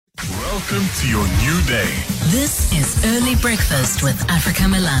Welcome to your new day. This is Early Breakfast with Africa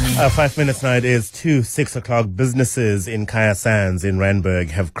Milani. 5 minutes now, it is 6 o'clock. Businesses in Kaya Sands in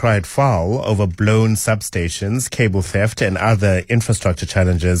Randburg have cried foul over blown substations, cable theft and other infrastructure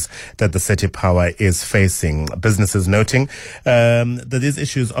challenges that the city power is facing. Businesses noting that these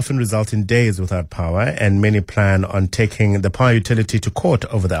issues often result in days without power, and many plan on taking the power utility to court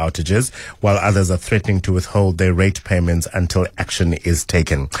over the outages, while others are threatening to withhold their rate payments until action is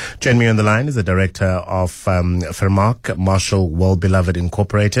taken. Joining me on the line is the director of Fermark, Marshall Well-Beloved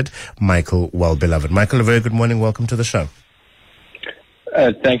Incorporated, Michael Well-Beloved. Michael, a very good morning. Welcome to the show.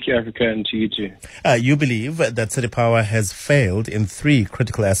 Thank you, Africa, and to you too. You believe that City Power has failed in 3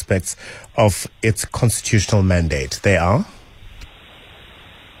 critical aspects of its constitutional mandate. They are?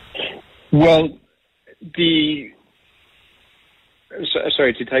 Well,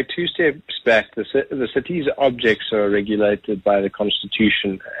 sorry, to take 2 steps back, the city's objects are regulated by the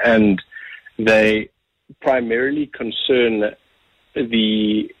Constitution, and they primarily concern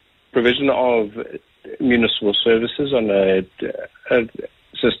the provision of municipal services on a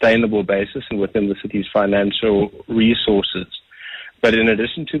sustainable basis and within the city's financial resources. But in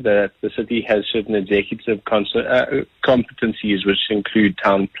addition to that, the city has certain executive competencies which include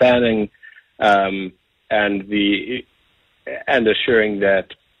town planning and assuring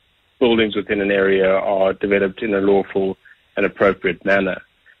that buildings within an area are developed in a lawful and appropriate manner.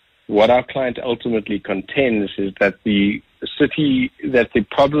 What our client ultimately contends is that the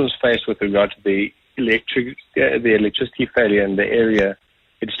problems faced with regard to the electricity failure in the area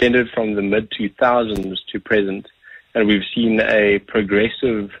extended from the mid-2000s to present, and we've seen a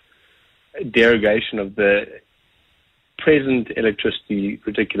progressive derogation of the present electricity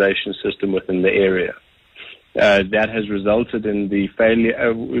reticulation system within the area. That has resulted in the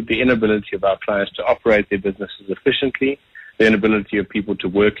inability of our clients to operate their businesses efficiently, the inability of people to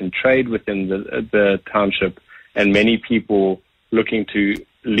work and trade within the township, and many people looking to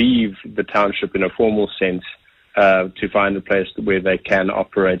leave the township in a formal sense to find a place where they can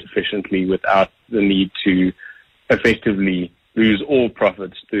operate efficiently without the need to effectively lose all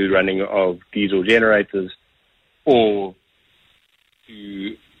profits through running of diesel generators or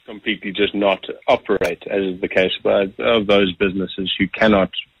to completely just not operate, as is the case of those businesses who cannot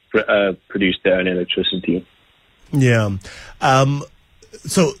produce their own electricity. Yeah.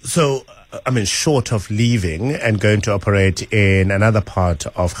 So, I mean, short of leaving and going to operate in another part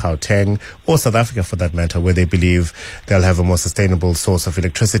of Gauteng or South Africa for that matter, where they believe they'll have a more sustainable source of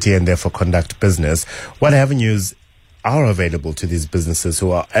electricity and therefore conduct business, what avenues are available to these businesses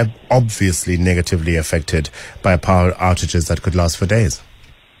who are obviously negatively affected by power outages that could last for days?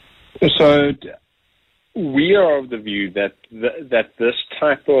 So we are of the view that this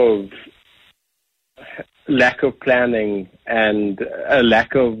type of lack of planning and a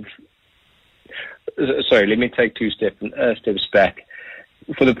lack of let me take 2 steps back.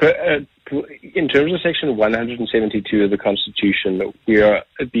 In terms of Section 172 of the Constitution,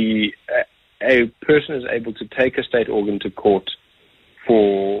 a person is able to take a state organ to court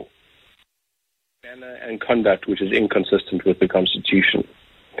for manner and conduct which is inconsistent with the Constitution.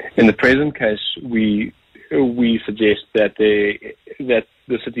 In the present case, we suggest that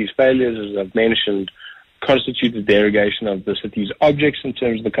the city's failures, as I've mentioned, constitute the derogation of the city's objects in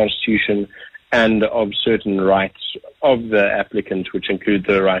terms of the Constitution and of certain rights of the applicant, which include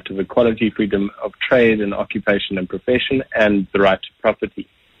the right of equality, freedom of trade and occupation and profession, and the right to property.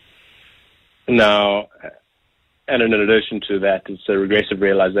 Now, and in addition to that, it's a regressive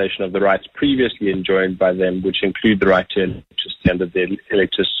realization of the rights previously enjoyed by them, which include the right to electricity under the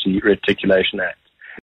Electricity Reticulation Act.